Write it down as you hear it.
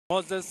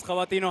मोअज़्ज़ज़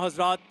ख़वातीन और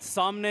हज़रात,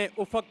 सामने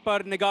उफ़क़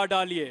पर निगाह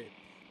डालिए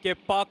कि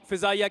पाक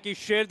फ़िज़ाइया की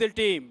शेरदिल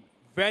टीम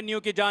वेन्यू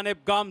की जानिब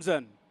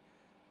गामज़न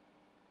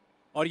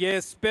और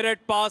ये स्पिरिट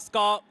पास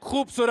का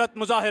खूबसूरत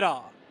मुज़ाहिरा।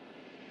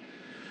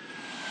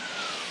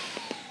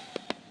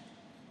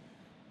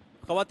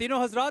 ख़वातीन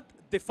और हज़रात,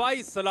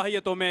 दिफ़ाई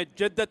सलाहियतों में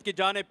जिद्दत की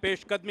जानिब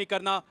पेशकदमी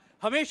करना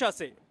हमेशा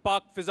से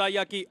पाक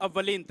फ़िज़ाइया की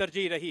अव्वलीन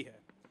तरजीह रही है।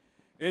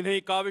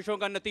 इन्हीं काविशों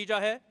का नतीजा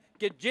है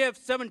कि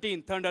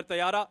JF-17 थंडर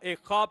तैयारा एक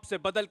ख्वाब से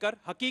बदलकर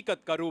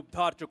हकीकत का रूप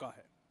धार चुका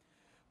है।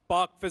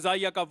 पाक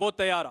फ़िज़ाइया का वो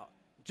तैयारा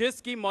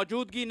जिसकी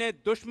मौजूदगी ने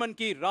दुश्मन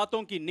की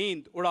रातों की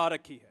नींद उड़ा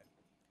रखी है।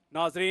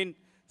 नाजरीन,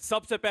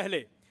 सबसे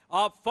पहले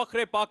आप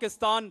फ़ख्रे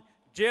पाकिस्तान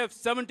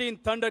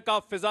JF-17 थंडर का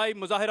फ़िज़ाई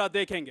मुज़ाहिरा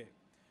देखेंगे।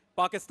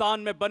 पाकिस्तान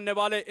में बनने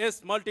वाले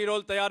इस मल्टी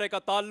रोल तैयारे का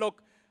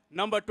ताल्लुक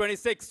नंबर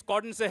 26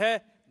 स्क्वाड्रन से है,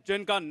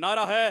 जिनका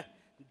नारा है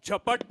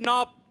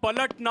झपटना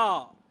पलटना,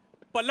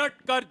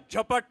 पलट कर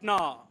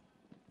झपटना।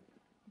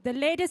 The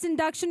latest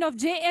induction of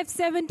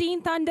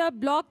JF-17 Thunder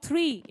Block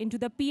 3 into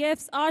the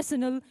PF's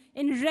arsenal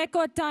in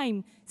record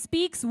time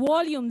speaks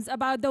volumes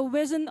about the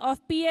vision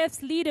of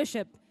PF's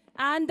leadership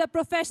and the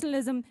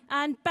professionalism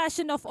and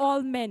passion of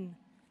all men.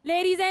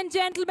 Ladies and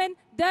gentlemen,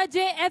 the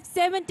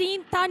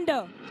JF-17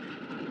 Thunder.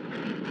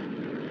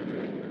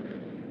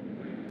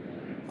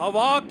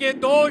 हवा के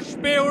दोष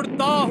पे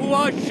उड़ता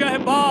हुआ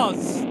शहबाज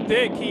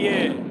देखिए,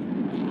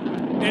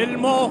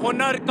 Elmo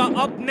हुनर का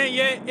अपने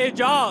ये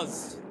एजाज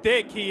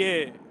देखिए,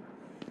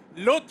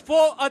 लुत्फो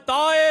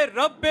अताए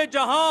रब्बे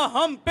जहां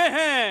हम पे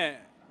हैं,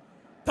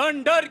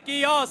 थंडर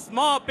की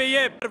आसमां पे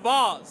ये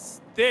परवाज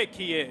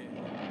देखिए।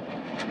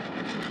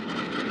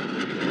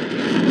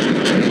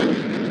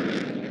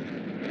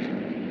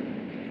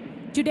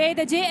 Today,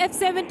 the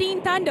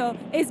JF-17 Thunder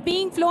is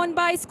being flown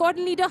by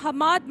Squadron Leader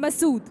Hamad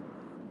Masood.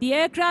 The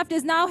aircraft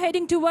is now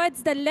heading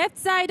towards the left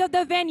side of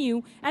the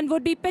venue and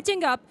would be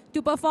pitching up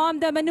to perform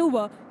the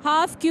maneuver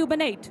half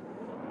Cubanate.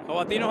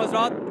 ख़वातीन और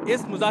हज़रात,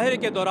 इस मुज़ाहिरे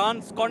के दौरान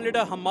squadron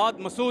leader Hammad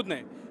Masood ने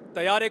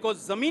तैयारे को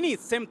ज़मीनी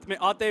सिमत में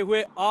आते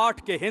हुए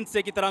 8 के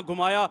हिंसे की तरह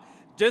घुमाया,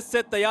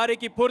 जिससे तैयारे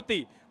की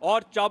फुर्ती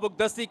और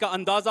चाबुकदस्ती का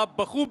अंदाज़ा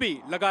बखूबी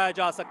लगाया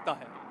जा सकता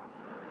है।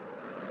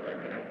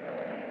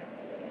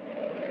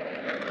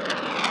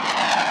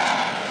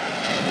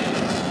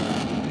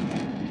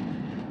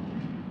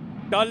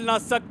 टल न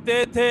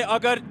सकते थे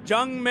अगर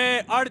जंग में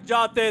अड़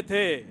जाते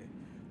थे,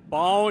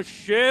 पांव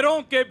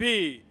शेरों के भी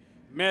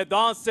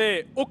मैदान से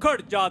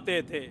उखड़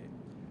जाते थे।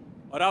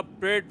 और अब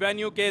परेड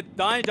वेन्यू के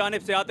दाएं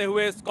जानिब से आते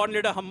हुए स्क्वाड्रन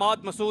लीडर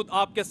हमाद मसूद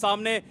आपके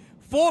सामने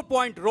 4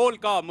 पॉइंट रोल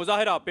का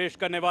मुज़ाहिरा पेश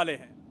करने वाले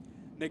हैं।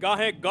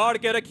 निगाहें गाड़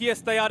के रखिए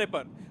इस तैयारे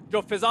पर,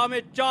 जो फिजा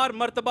में 4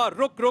 मरतबा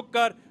रुक रुक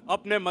कर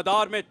अपने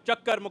मदार में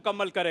चक्कर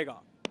मुकम्मल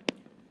करेगा।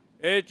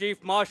 Air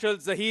chief marshal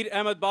Zaheer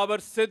Ahmad Babar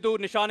Sidhu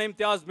निशान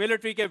इम्तियाज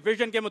मिलिट्री के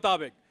विजन के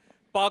मुताबिक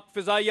पाक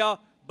फ़िज़ाइया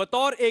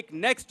बतौर एक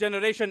नेक्स्ट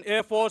जनरेशन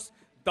एयरफोर्स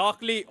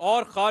दाखिली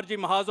और खारजी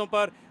महाजों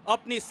पर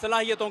अपनी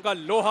सलाहियतों का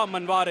लोहा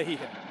मनवा रही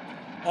है।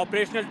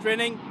 ऑपरेशनल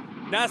ट्रेनिंग,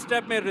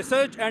 नेस्टेप में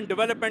रिसर्च एंड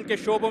डेवलपमेंट के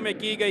शोबों में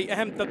की गई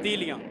अहम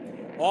तब्दीलियाँ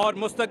और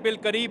मुस्तकबिल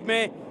करीब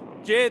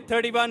में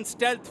J-31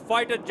 स्टेल्थ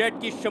फाइटर जेट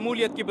की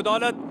शमूलियत की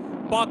बदौलत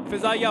पाक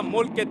फ़िज़ाइया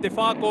मुल्क के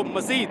दिफा को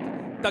मज़ीद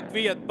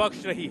तक़वियत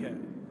बख्श रही है।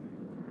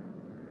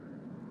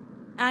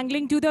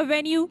 Angling to the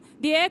venue,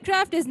 the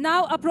aircraft is now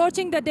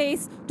approaching the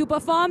dais to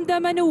perform the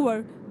maneuver,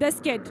 the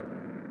skid.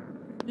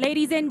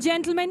 Ladies and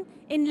gentlemen,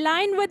 in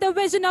line with the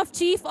vision of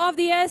Chief of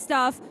the Air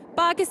Staff,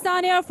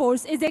 Pakistan Air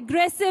Force is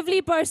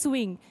aggressively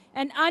pursuing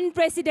an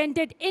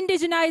unprecedented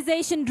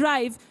indigenization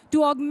drive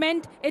to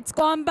augment its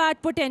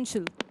combat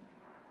potential.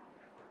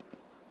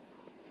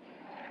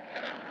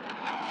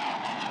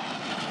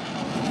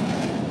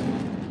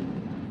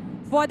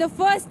 For the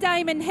first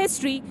time in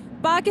history,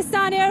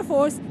 Pakistan Air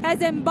Force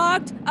has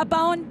embarked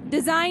upon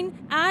design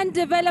and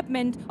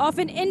development of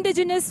an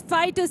indigenous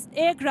fighter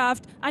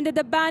aircraft under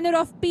the banner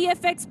of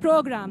PFX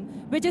program,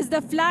 which is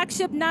the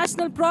flagship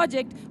national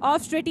project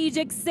of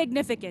strategic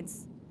significance.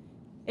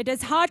 It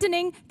is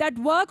heartening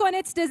that work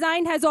on its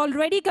design has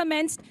already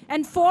commenced,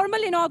 and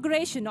formal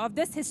inauguration of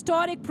this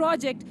historic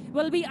project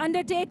will be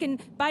undertaken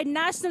by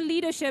national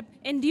leadership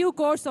in due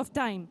course of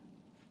time.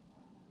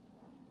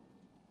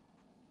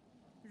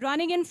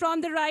 Running in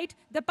from the right,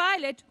 the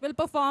pilot will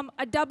perform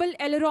a double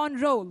aileron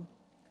roll.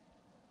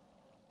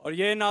 और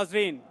ये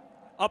नाजरीन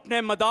अपने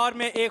मदार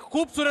में एक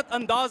खूबसूरत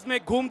अंदाज में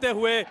घूमते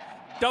हुए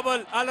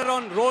डबल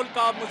aileron रोल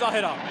का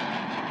मुज़ाहिरा।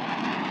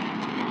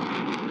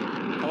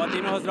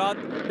 ख़वातीन और हज़रात,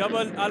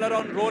 डबल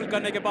aileron रोल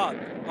करने के बाद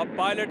अब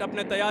पायलट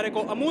अपने तैयारे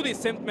को अमूदी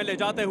सिमत में ले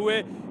जाते हुए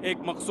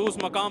एक मखसूस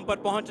मकाम पर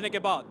पहुंचने के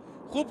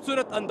बाद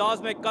खूबसूरत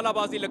अंदाज में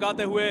कलाबाजी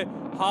लगाते हुए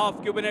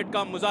हाफ क्यूबिनेट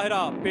का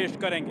मुज़ाहिरा पेश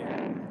करेंगे।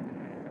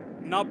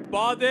 न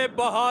बादे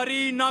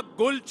बहारी, न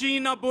गुलची,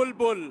 न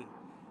बुलबुल,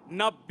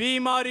 न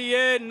बीमारी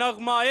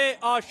नगमाए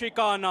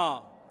आशिकाना,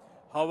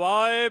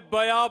 हवाए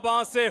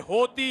बयाबां से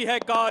होती है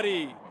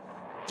कारी,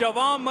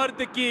 जवां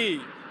मर्द की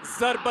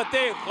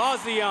ज़रबते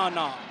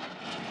गाजियाना।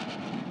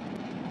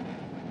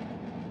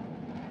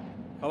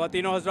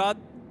 ख़वातीन और हज़रात,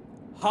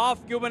 हाफ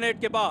क्यूबनेट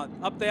के बाद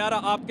अब तैयारा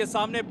आपके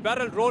सामने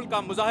बैरल रोल का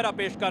मुजाहरा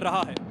पेश कर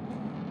रहा है।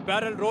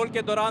 बैरल रोल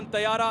के दौरान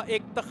तैयारा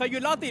एक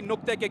तखयलाती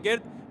नुक्ते के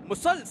गिर्द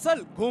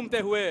मुसलसल घूमते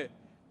हुए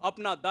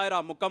अपना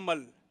दायरा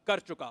मुकम्मल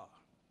कर चुका।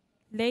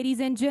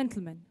 Ladies and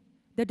gentlemen,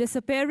 the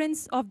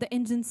disappearance of the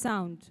engine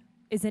sound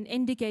is an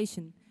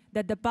indication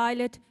that the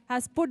pilot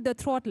has put the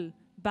throttle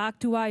back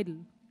to idle,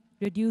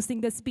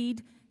 reducing the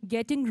speed,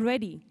 getting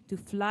ready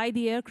to fly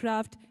the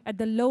aircraft at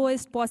the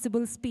lowest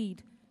possible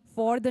speed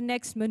for the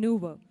next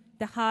maneuver,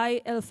 the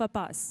high alpha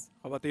pass.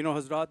 ख़वातीनो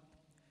Hazrat,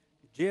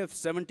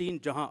 JF-17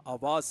 जहां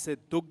आवाज़ से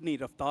दुगनी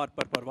रफ्तार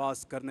पर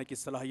परवाज़ करने की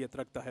सलाहियत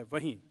रखता है,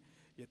 वहीं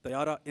ये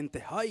तैयारा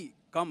इंतहाई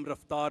कम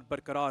रफ्तार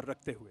बरकरार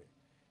रखते हुए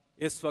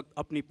इस वक्त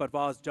अपनी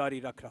परवाज़ जारी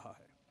रख रहा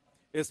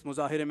है। इस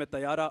मुजाहिरे में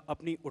तैयारा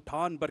अपनी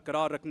उठान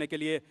बरकरार रखने के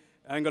लिए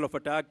एंगल ऑफ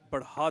अटैक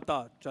बढ़ाता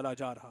चला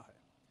जा रहा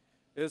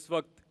है। इस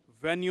वक्त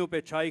वेन्यू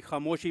पे छाई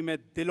खामोशी में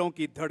दिलों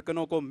की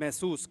धड़कनों को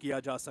महसूस किया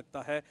जा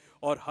सकता है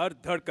और हर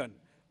धड़कन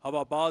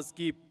हवाबाज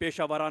की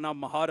पेशावराना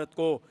महारत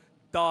को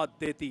दाद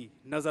देती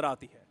नजर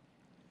आती है।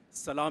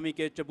 सलामी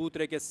के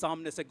चबूतरे के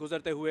सामने से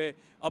गुजरते हुए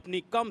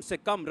अपनी कम से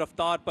कम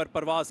रफ्तार पर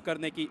परवाज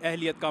करने की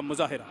अहलियत का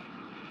मुजाहिरा।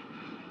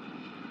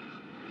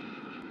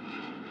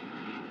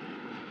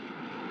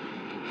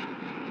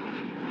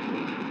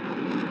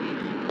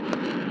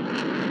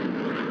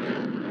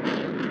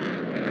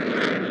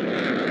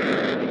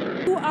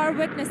 You are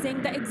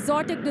witnessing the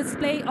exotic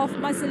display of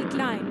muscle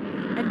climb,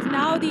 and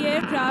now the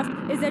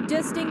aircraft is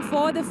adjusting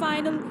for the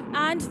final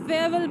and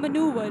farewell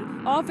maneuver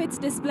of its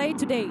display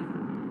today,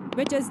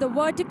 which is the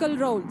vertical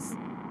rolls.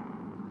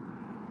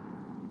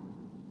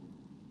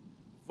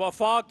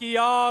 वफा की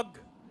आग,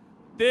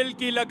 दिल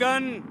की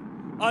लगन,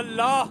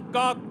 अल्लाह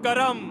का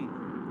करम,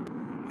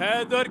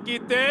 हैदर की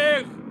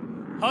तेग,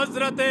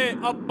 हजरत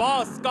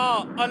अब्बास का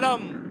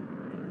अलम,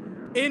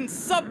 इन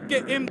सब के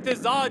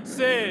इम्तिजाज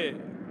से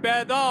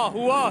पैदा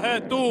हुआ है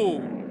तू,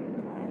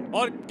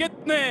 और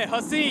कितने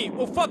हसी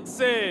उफक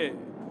से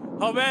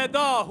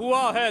हवैदा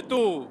हुआ है तू।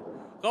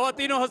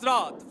 ख़वातीनो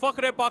हज़रात,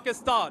 फ़ख्र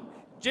Pakistan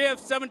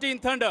JF-17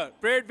 thunder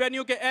parade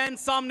venue के ऐन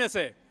सामने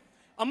से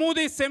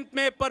अमूदी सिमत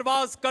में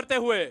परवाज करते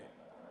हुए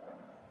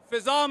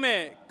फिजा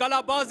में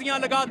कलाबाजियां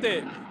लगाते,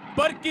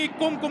 बरकी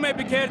कुमकुमे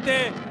बिखेरते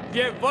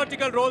ये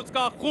वर्टिकल रोल्स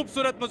का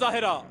खूबसूरत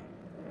मुजाहिरा।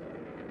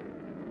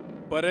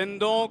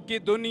 परिंदों की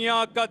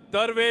दुनिया का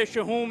दरवेश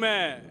हूं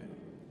मैं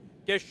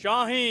कि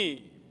शाही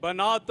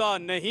बनाता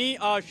नहीं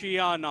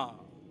आशियाना।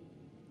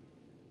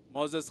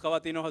 मोअज़्ज़ज़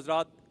ख़वातीनो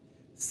हज़रात,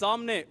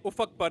 सामने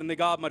उफ़क़ पर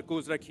निगाह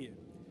मरकूज़ रखिए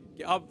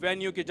कि अब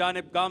वेन्यू की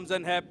जानिब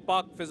गामज़न है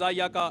पाक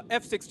फ़िज़ाइया का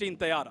F-16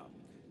 तैयारा,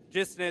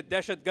 जिसने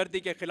दहशतगर्दी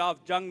के ख़िलाफ़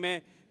जंग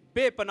में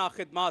बेपनाह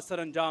खिदमात सर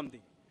अंजाम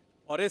दी।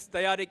 और इस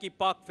तैयारे की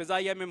पाक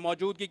फ़िज़ाइया में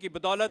मौजूदगी की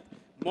बदौलत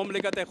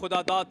मुमलिकत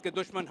खुदादाद के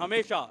दुश्मन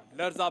हमेशा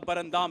लर्ज़ा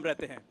बरंदाम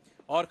रहते हैं।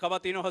 और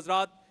ख़वातीनो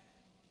हज़रात,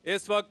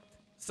 इस वक्त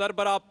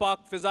सरबरा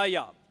पाक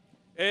फ़िज़ाइया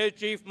air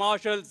chief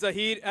marshal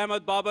Zaheer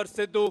Ahmad Babar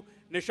Sidhu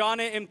निशान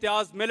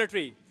इम्तियाज़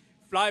मिलिट्री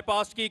फ्लाई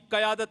पास्ट की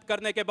क़यादत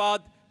करने के बाद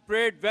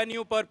परेड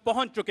वेन्यू पर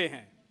पहुंच चुके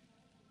हैं।